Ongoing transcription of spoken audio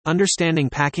Understanding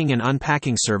packing and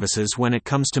unpacking services when it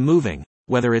comes to moving,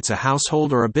 whether it's a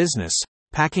household or a business,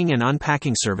 packing and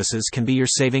unpacking services can be your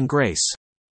saving grace.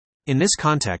 In this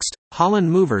context,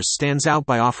 Holland Movers stands out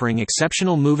by offering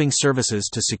exceptional moving services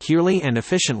to securely and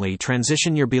efficiently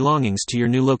transition your belongings to your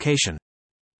new location.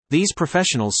 These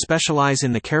professionals specialize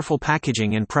in the careful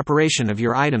packaging and preparation of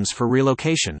your items for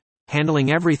relocation,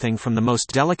 handling everything from the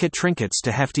most delicate trinkets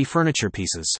to hefty furniture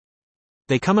pieces.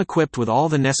 They come equipped with all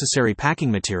the necessary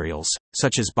packing materials,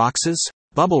 such as boxes,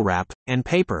 bubble wrap, and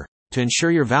paper, to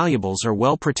ensure your valuables are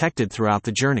well protected throughout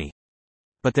the journey.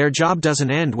 But their job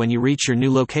doesn't end when you reach your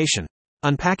new location.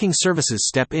 Unpacking services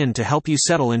step in to help you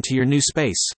settle into your new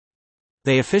space.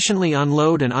 They efficiently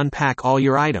unload and unpack all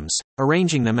your items,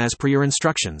 arranging them as per your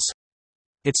instructions.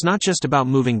 It's not just about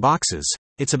moving boxes,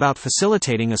 it's about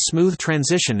facilitating a smooth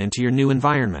transition into your new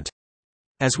environment.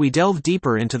 As we delve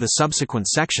deeper into the subsequent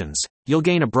sections, you'll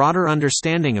gain a broader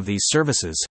understanding of these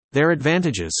services, their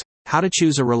advantages, how to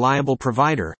choose a reliable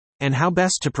provider, and how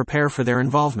best to prepare for their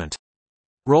involvement.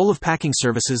 Role of packing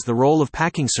services. The role of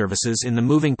packing services in the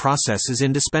moving process is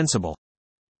indispensable.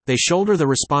 They shoulder the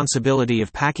responsibility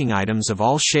of packing items of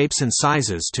all shapes and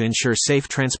sizes to ensure safe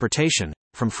transportation,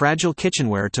 from fragile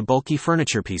kitchenware to bulky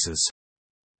furniture pieces.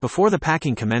 Before the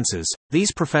packing commences,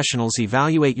 these professionals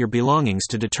evaluate your belongings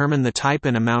to determine the type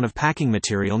and amount of packing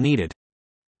material needed.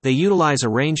 They utilize a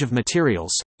range of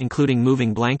materials, including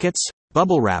moving blankets,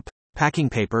 bubble wrap, packing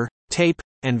paper, tape,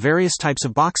 and various types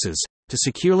of boxes, to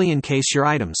securely encase your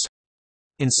items.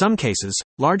 In some cases,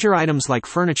 larger items like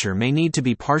furniture may need to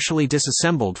be partially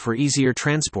disassembled for easier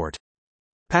transport.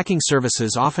 Packing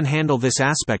services often handle this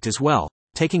aspect as well,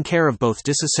 taking care of both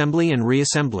disassembly and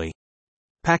reassembly.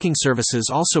 Packing services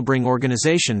also bring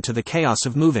organization to the chaos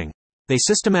of moving. They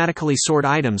systematically sort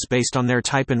items based on their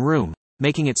type and room,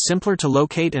 making it simpler to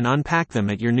locate and unpack them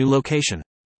at your new location.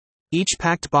 Each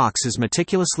packed box is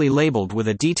meticulously labeled with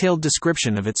a detailed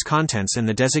description of its contents and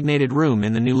the designated room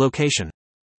in the new location.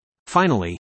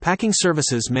 Finally, packing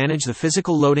services manage the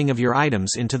physical loading of your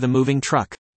items into the moving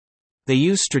truck. They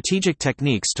use strategic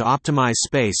techniques to optimize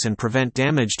space and prevent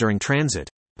damage during transit,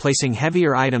 placing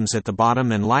heavier items at the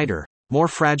bottom and lighter, more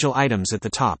fragile items at the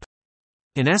top.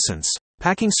 In essence,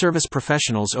 packing service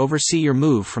professionals oversee your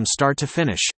move from start to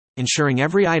finish, ensuring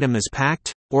every item is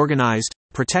packed, organized,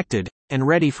 protected, and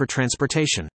ready for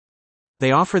transportation.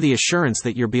 They offer the assurance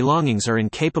that your belongings are in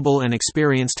capable and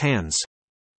experienced hands.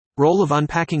 Role of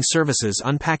unpacking services.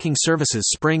 Unpacking services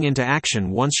spring into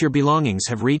action once your belongings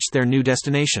have reached their new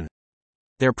destination.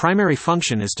 Their primary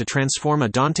function is to transform a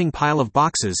daunting pile of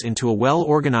boxes into a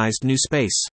well-organized new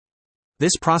space.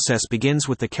 This process begins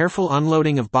with the careful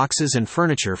unloading of boxes and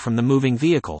furniture from the moving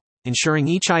vehicle, ensuring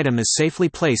each item is safely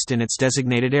placed in its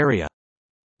designated area.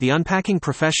 The unpacking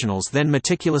professionals then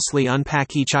meticulously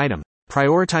unpack each item,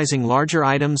 prioritizing larger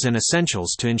items and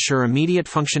essentials to ensure immediate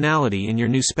functionality in your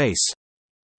new space.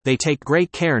 They take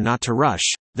great care not to rush,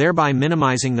 thereby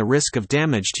minimizing the risk of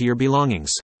damage to your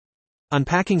belongings.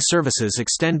 Unpacking services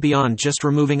extend beyond just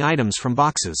removing items from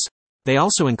boxes. They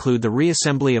also include the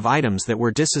reassembly of items that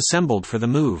were disassembled for the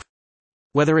move.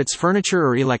 Whether it's furniture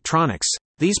or electronics,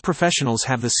 these professionals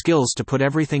have the skills to put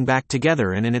everything back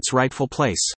together and in its rightful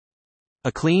place.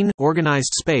 A clean,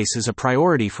 organized space is a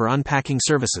priority for unpacking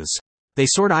services. They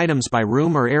sort items by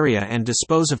room or area and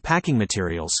dispose of packing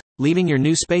materials, leaving your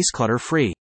new space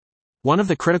clutter-free. One of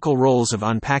the critical roles of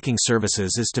unpacking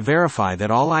services is to verify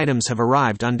that all items have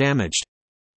arrived undamaged.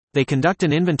 They conduct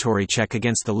an inventory check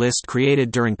against the list created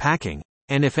during packing,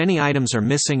 and if any items are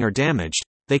missing or damaged,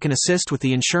 they can assist with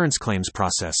the insurance claims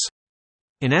process.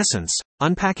 In essence,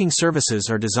 unpacking services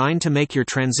are designed to make your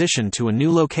transition to a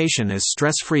new location as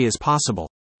stress-free as possible.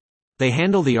 They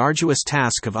handle the arduous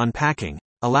task of unpacking,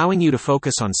 allowing you to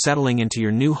focus on settling into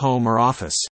your new home or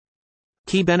office.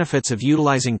 Key benefits of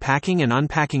utilizing packing and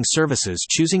unpacking services.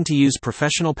 Choosing to use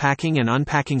professional packing and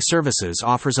unpacking services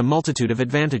offers a multitude of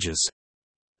advantages.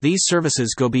 These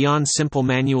services go beyond simple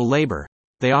manual labor.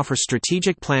 They offer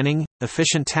strategic planning,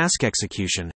 efficient task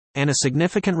execution, and a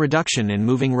significant reduction in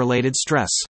moving-related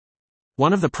stress.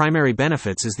 One of the primary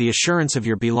benefits is the assurance of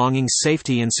your belongings'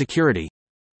 safety and security.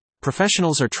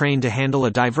 Professionals are trained to handle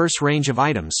a diverse range of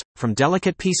items, from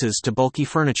delicate pieces to bulky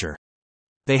furniture.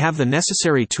 They have the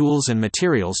necessary tools and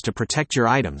materials to protect your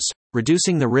items,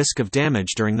 reducing the risk of damage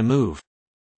during the move.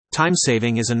 Time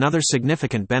saving is another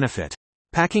significant benefit.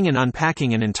 Packing and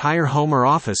unpacking an entire home or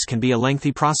office can be a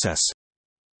lengthy process.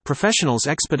 Professionals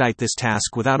expedite this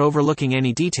task without overlooking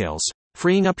any details,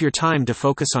 freeing up your time to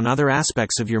focus on other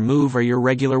aspects of your move or your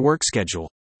regular work schedule.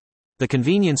 The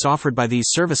convenience offered by these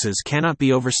services cannot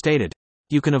be overstated.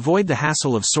 You can avoid the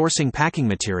hassle of sourcing packing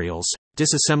materials,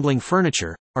 disassembling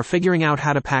furniture, or figuring out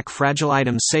how to pack fragile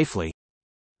items safely.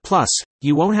 Plus,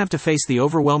 you won't have to face the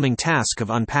overwhelming task of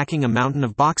unpacking a mountain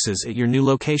of boxes at your new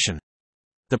location.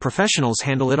 The professionals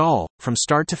handle it all, from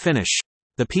start to finish.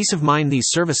 The peace of mind these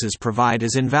services provide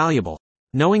is invaluable.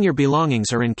 Knowing your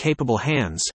belongings are in capable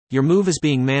hands, your move is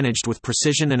being managed with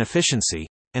precision and efficiency,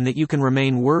 and that you can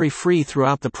remain worry-free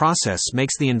throughout the process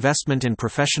makes the investment in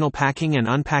professional packing and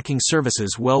unpacking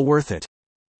services well worth it.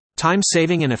 Time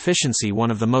saving and efficiency.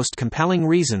 One of the most compelling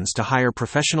reasons to hire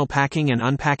professional packing and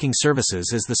unpacking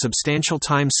services is the substantial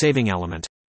time-saving element.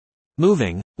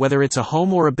 Moving, whether it's a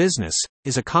home or a business,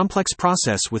 is a complex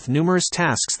process with numerous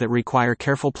tasks that require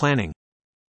careful planning.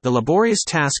 The laborious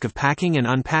task of packing and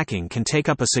unpacking can take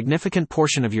up a significant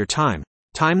portion of your time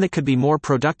that could be more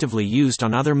productively used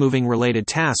on other moving-related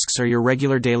tasks or your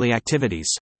regular daily activities.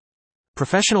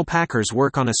 Professional packers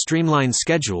work on a streamlined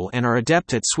schedule and are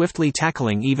adept at swiftly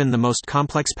tackling even the most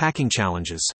complex packing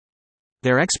challenges.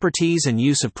 Their expertise and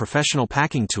use of professional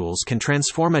packing tools can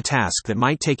transform a task that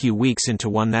might take you weeks into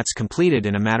one that's completed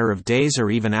in a matter of days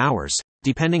or even hours,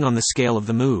 depending on the scale of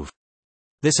the move.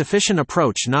 This efficient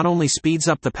approach not only speeds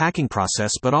up the packing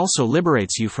process but also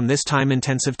liberates you from this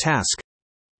time-intensive task.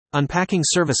 Unpacking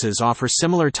services offer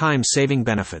similar time-saving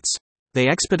benefits. They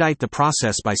expedite the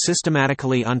process by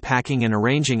systematically unpacking and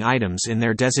arranging items in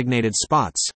their designated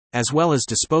spots, as well as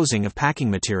disposing of packing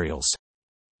materials.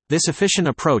 This efficient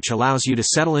approach allows you to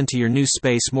settle into your new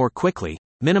space more quickly,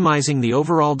 minimizing the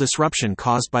overall disruption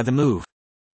caused by the move.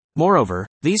 Moreover,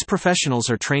 these professionals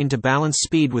are trained to balance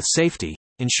speed with safety,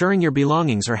 ensuring your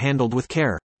belongings are handled with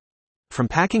care. From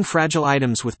packing fragile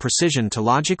items with precision to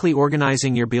logically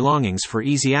organizing your belongings for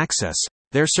easy access,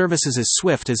 their service is as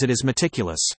swift as it is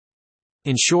meticulous.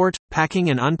 In short, packing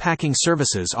and unpacking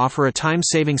services offer a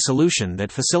time-saving solution that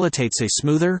facilitates a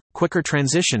smoother, quicker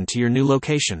transition to your new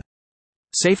location.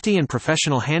 Safety and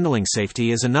professional handling.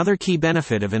 Safety is another key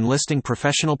benefit of enlisting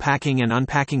professional packing and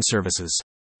unpacking services.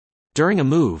 During a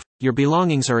move, your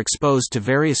belongings are exposed to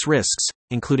various risks,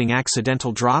 including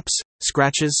accidental drops,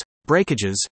 scratches,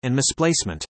 breakages, and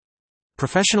misplacement.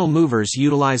 Professional movers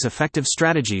utilize effective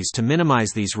strategies to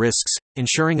minimize these risks,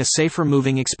 ensuring a safer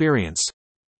moving experience.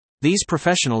 These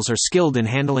professionals are skilled in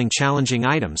handling challenging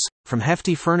items, from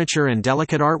hefty furniture and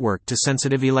delicate artwork to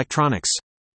sensitive electronics.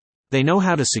 They know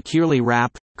how to securely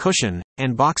wrap, cushion,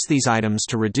 and box these items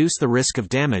to reduce the risk of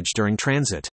damage during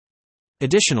transit.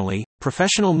 Additionally,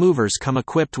 professional movers come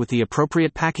equipped with the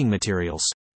appropriate packing materials.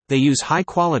 They use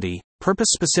high-quality,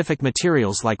 purpose-specific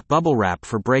materials like bubble wrap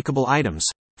for breakable items,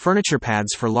 furniture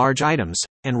pads for large items,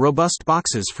 and robust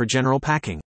boxes for general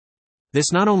packing.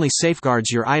 This not only safeguards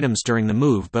your items during the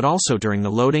move but also during the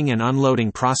loading and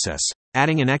unloading process,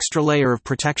 adding an extra layer of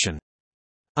protection.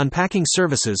 Unpacking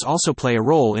services also play a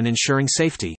role in ensuring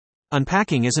safety.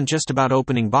 Unpacking isn't just about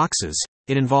opening boxes,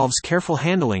 it involves careful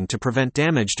handling to prevent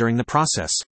damage during the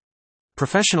process.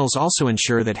 Professionals also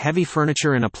ensure that heavy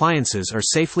furniture and appliances are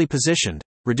safely positioned,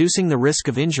 reducing the risk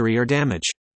of injury or damage.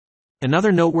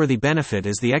 Another noteworthy benefit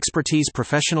is the expertise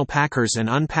professional packers and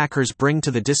unpackers bring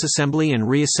to the disassembly and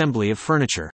reassembly of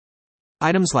furniture.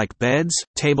 Items like beds,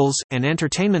 tables, and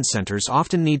entertainment centers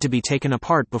often need to be taken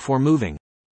apart before moving.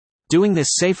 Doing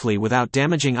this safely without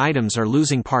damaging items or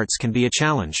losing parts can be a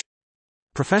challenge.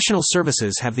 Professional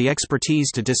services have the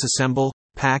expertise to disassemble,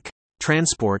 pack,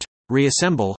 transport,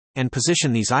 reassemble, and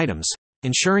position these items,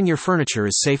 ensuring your furniture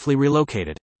is safely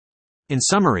relocated. In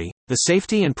summary, the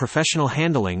safety and professional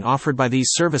handling offered by these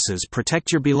services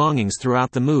protect your belongings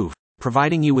throughout the move,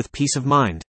 providing you with peace of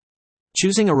mind.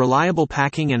 Choosing a reliable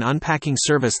packing and unpacking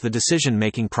service. The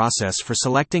decision-making process for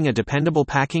selecting a dependable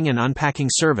packing and unpacking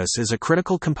service is a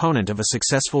critical component of a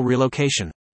successful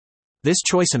relocation. This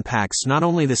choice impacts not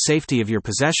only the safety of your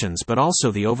possessions but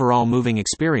also the overall moving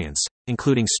experience,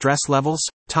 including stress levels,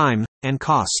 time, and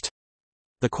cost.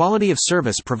 The quality of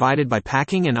service provided by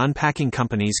packing and unpacking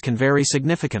companies can vary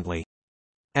significantly.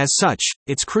 As such,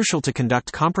 it's crucial to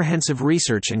conduct comprehensive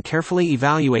research and carefully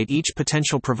evaluate each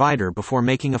potential provider before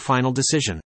making a final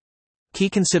decision. Key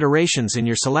considerations in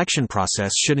your selection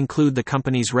process should include the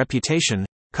company's reputation,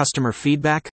 customer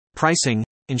feedback, pricing,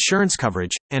 insurance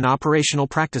coverage, and operational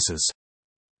practices.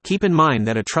 Keep in mind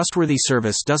that a trustworthy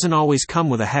service doesn't always come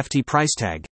with a hefty price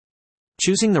tag.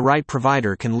 Choosing the right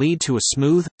provider can lead to a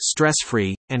smooth,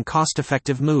 stress-free, and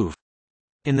cost-effective move.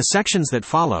 In the sections that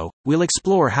follow, we'll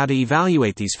explore how to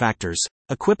evaluate these factors,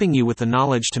 equipping you with the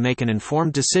knowledge to make an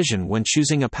informed decision when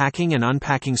choosing a packing and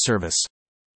unpacking service.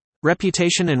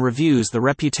 Reputation and reviews. The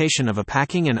reputation of a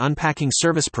packing and unpacking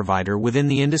service provider within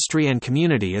the industry and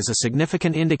community is a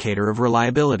significant indicator of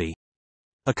reliability.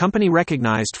 A company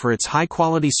recognized for its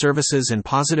high-quality services and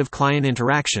positive client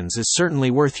interactions is certainly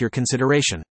worth your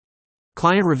consideration.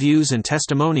 Client reviews and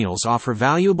testimonials offer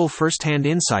valuable first-hand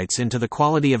insights into the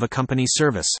quality of a company's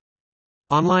service.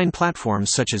 Online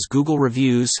platforms such as Google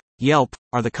Reviews, Yelp,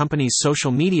 or the company's social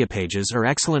media pages are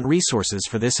excellent resources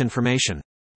for this information.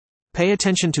 Pay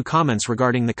attention to comments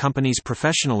regarding the company's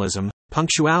professionalism,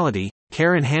 punctuality,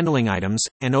 care in handling items,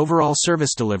 and overall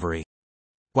service delivery.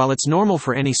 While it's normal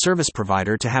for any service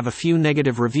provider to have a few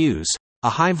negative reviews, a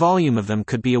high volume of them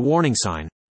could be a warning sign.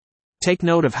 Take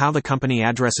note of how the company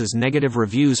addresses negative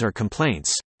reviews or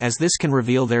complaints, as this can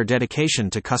reveal their dedication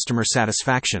to customer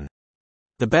satisfaction.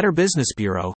 The Better Business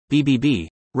Bureau, BBB,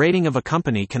 rating of a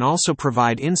company can also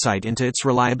provide insight into its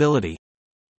reliability.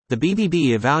 The BBB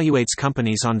evaluates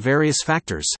companies on various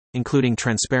factors, including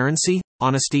transparency,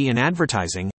 honesty in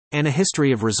advertising, and a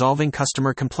history of resolving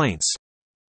customer complaints.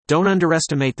 Don't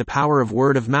underestimate the power of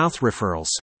word-of-mouth referrals.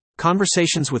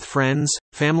 Conversations with friends,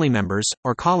 family members,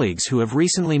 or colleagues who have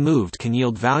recently moved can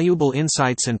yield valuable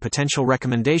insights and potential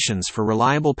recommendations for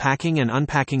reliable packing and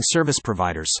unpacking service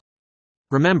providers.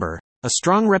 Remember, a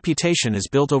strong reputation is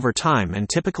built over time and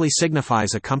typically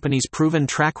signifies a company's proven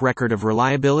track record of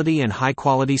reliability and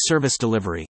high-quality service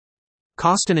delivery.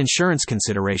 Cost and insurance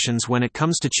considerations. When it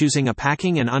comes to choosing a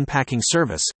packing and unpacking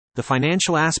service, the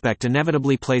financial aspect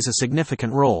inevitably plays a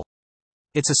significant role.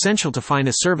 It's essential to find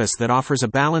a service that offers a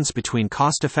balance between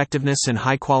cost-effectiveness and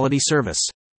high-quality service.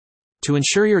 To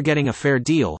ensure you're getting a fair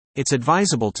deal, it's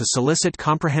advisable to solicit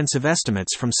comprehensive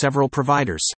estimates from several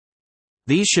providers.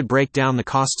 These should break down the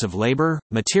costs of labor,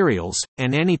 materials,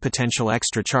 and any potential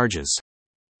extra charges.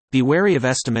 Be wary of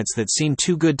estimates that seem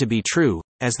too good to be true,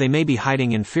 as they may be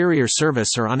hiding inferior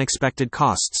service or unexpected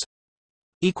costs.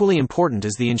 Equally important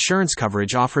is the insurance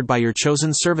coverage offered by your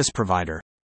chosen service provider.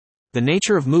 The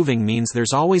nature of moving means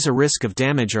there's always a risk of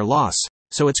damage or loss,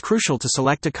 so it's crucial to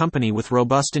select a company with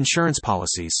robust insurance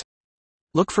policies.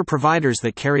 Look for providers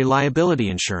that carry liability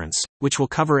insurance, which will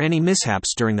cover any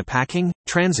mishaps during the packing,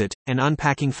 transit, and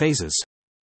unpacking phases.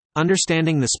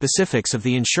 Understanding the specifics of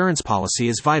the insurance policy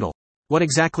is vital. What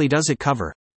exactly does it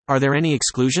cover? Are there any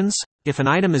exclusions? If an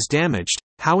item is damaged,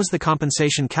 how is the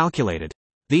compensation calculated?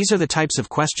 These are the types of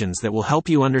questions that will help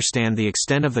you understand the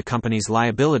extent of the company's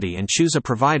liability and choose a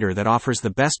provider that offers the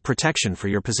best protection for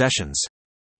your possessions.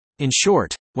 In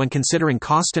short, when considering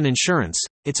cost and insurance,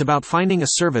 it's about finding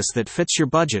a service that fits your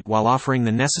budget while offering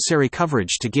the necessary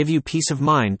coverage to give you peace of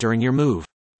mind during your move.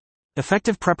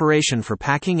 Effective preparation for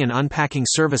packing and unpacking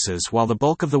services. While the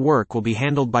bulk of the work will be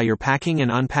handled by your packing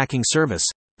and unpacking service,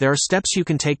 there are steps you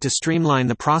can take to streamline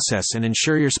the process and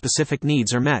ensure your specific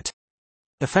needs are met.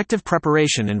 Effective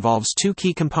preparation involves two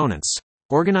key components: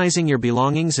 organizing your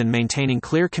belongings and maintaining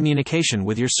clear communication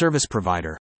with your service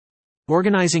provider.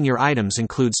 Organizing your items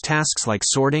includes tasks like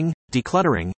sorting,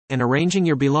 decluttering, and arranging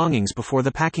your belongings before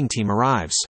the packing team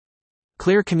arrives.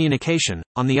 Clear communication,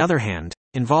 on the other hand,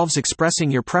 involves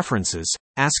expressing your preferences,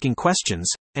 asking questions,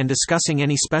 and discussing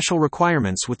any special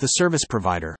requirements with the service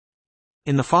provider.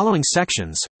 In the following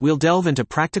sections, we'll delve into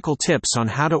practical tips on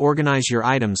how to organize your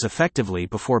items effectively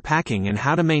before packing and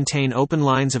how to maintain open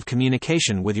lines of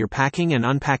communication with your packing and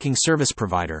unpacking service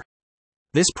provider.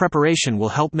 This preparation will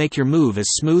help make your move as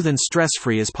smooth and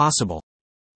stress-free as possible.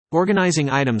 Organizing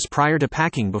items prior to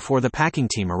packing before the packing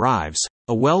team arrives.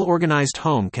 A well-organized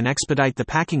home can expedite the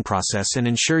packing process and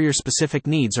ensure your specific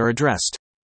needs are addressed.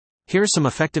 Here are some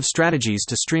effective strategies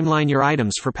to streamline your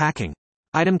items for packing.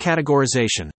 Item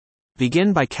categorization.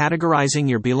 Begin by categorizing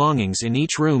your belongings in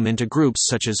each room into groups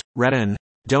such as return,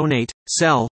 donate,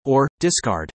 sell, or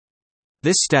discard.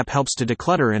 This step helps to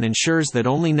declutter and ensures that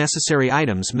only necessary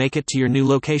items make it to your new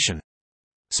location.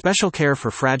 Special care for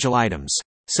fragile items.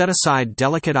 Set aside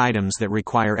delicate items that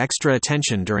require extra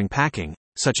attention during packing,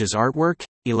 such as artwork,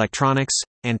 electronics,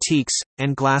 antiques,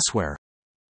 and glassware.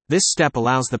 This step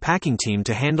allows the packing team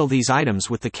to handle these items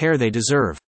with the care they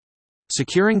deserve.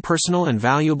 Securing personal and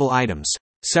valuable items.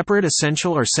 Separate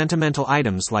essential or sentimental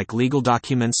items like legal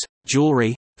documents,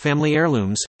 jewelry, family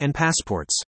heirlooms, and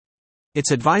passports. It's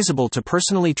advisable to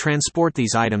personally transport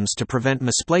these items to prevent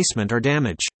misplacement or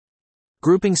damage.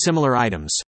 Grouping similar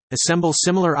items. Assemble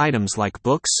similar items like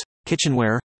books,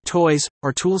 kitchenware, toys,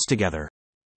 or tools together.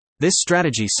 This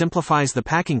strategy simplifies the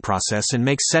packing process and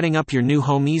makes setting up your new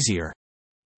home easier.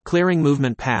 Clearing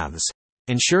movement paths.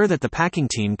 Ensure that the packing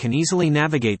team can easily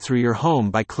navigate through your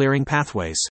home by clearing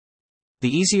pathways. The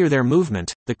easier their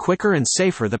movement, the quicker and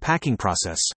safer the packing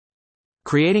process.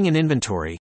 Creating an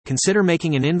inventory. Consider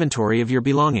making an inventory of your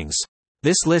belongings.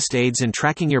 This list aids in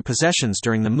tracking your possessions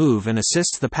during the move and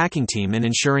assists the packing team in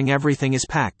ensuring everything is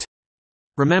packed.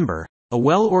 Remember, A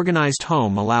well-organized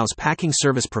home allows packing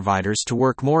service providers to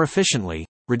work more efficiently,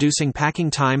 reducing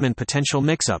packing time and potential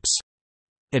mix-ups.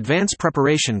 Advanced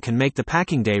preparation can make the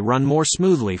packing day run more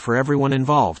smoothly for everyone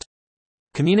involved.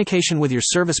 Communication with your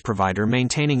service provider.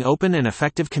 Maintaining open and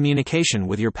effective communication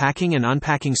with your packing and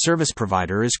unpacking service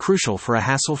provider is crucial for a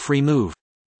hassle-free move.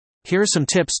 Here are some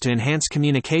tips to enhance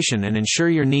communication and ensure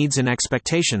your needs and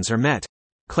expectations are met.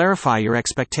 Clarify your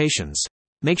expectations.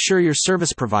 Make sure your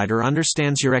service provider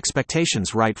understands your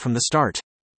expectations right from the start.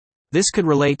 This could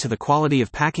relate to the quality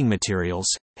of packing materials,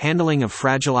 handling of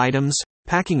fragile items,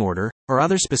 packing order, or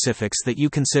other specifics that you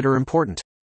consider important.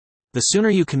 The sooner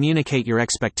you communicate your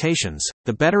expectations,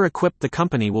 the better equipped the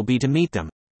company will be to meet them.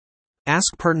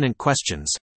 Ask pertinent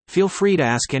questions. Feel free to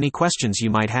ask any questions you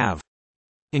might have.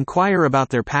 Inquire about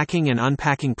their packing and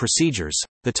unpacking procedures,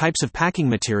 the types of packing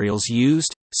materials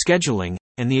used, scheduling,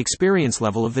 and the experience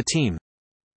level of the team.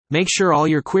 Make sure all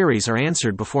your queries are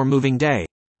answered before moving day.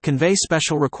 Convey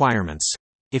special requirements.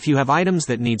 If you have items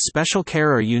that need special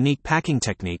care or unique packing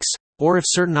techniques, or if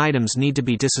certain items need to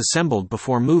be disassembled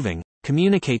before moving,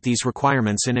 communicate these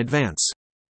requirements in advance.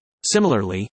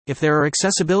 Similarly, if there are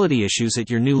accessibility issues at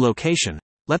your new location,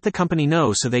 let the company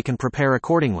know so they can prepare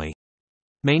accordingly.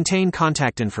 Maintain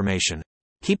contact information.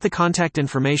 Keep the contact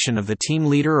information of the team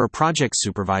leader or project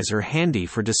supervisor handy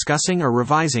for discussing or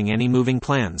revising any moving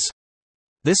plans.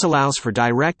 This allows for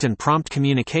direct and prompt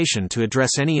communication to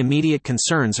address any immediate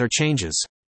concerns or changes.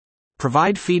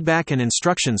 Provide feedback and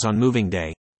instructions on moving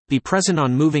day. Be present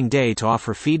on moving day to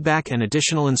offer feedback and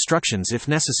additional instructions if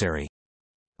necessary.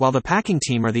 While the packing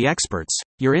team are the experts,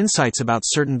 your insights about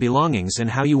certain belongings and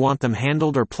how you want them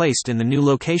handled or placed in the new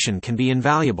location can be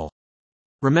invaluable.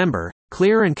 Remember,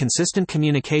 clear and consistent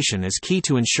communication is key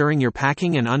to ensuring your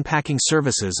packing and unpacking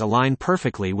services align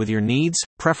perfectly with your needs,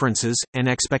 preferences, and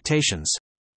expectations.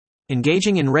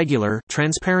 Engaging in regular,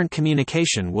 transparent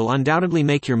communication will undoubtedly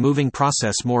make your moving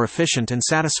process more efficient and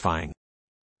satisfying.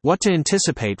 What to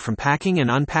anticipate from packing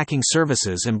and unpacking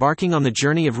services. Embarking on the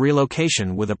journey of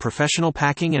relocation with a professional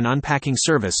packing and unpacking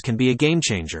service can be a game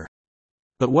changer.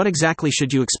 But what exactly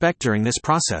should you expect during this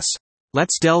process?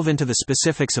 Let's delve into the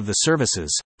specifics of the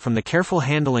services, from the careful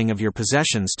handling of your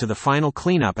possessions to the final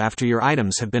cleanup after your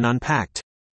items have been unpacked.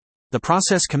 The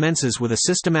process commences with a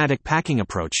systematic packing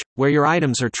approach, where your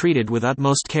items are treated with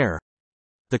utmost care.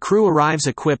 The crew arrives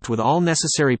equipped with all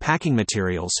necessary packing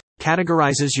materials,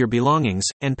 categorizes your belongings,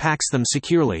 and packs them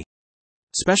securely.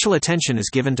 Special attention is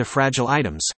given to fragile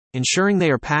items, ensuring they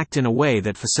are packed in a way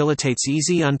that facilitates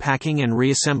easy unpacking and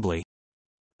reassembly.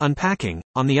 Unpacking,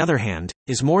 on the other hand,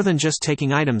 is more than just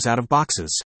taking items out of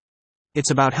boxes.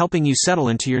 It's about helping you settle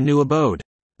into your new abode.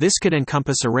 This could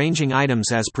encompass arranging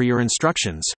items as per your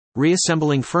instructions,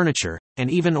 reassembling furniture,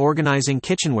 and even organizing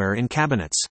kitchenware in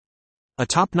cabinets. A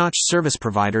top-notch service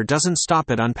provider doesn't stop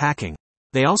at unpacking.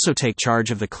 They also take charge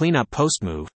of the cleanup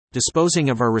post-move, disposing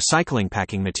of our recycling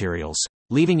packing materials,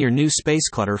 leaving your new space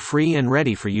clutter-free and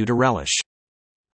ready for you to relish.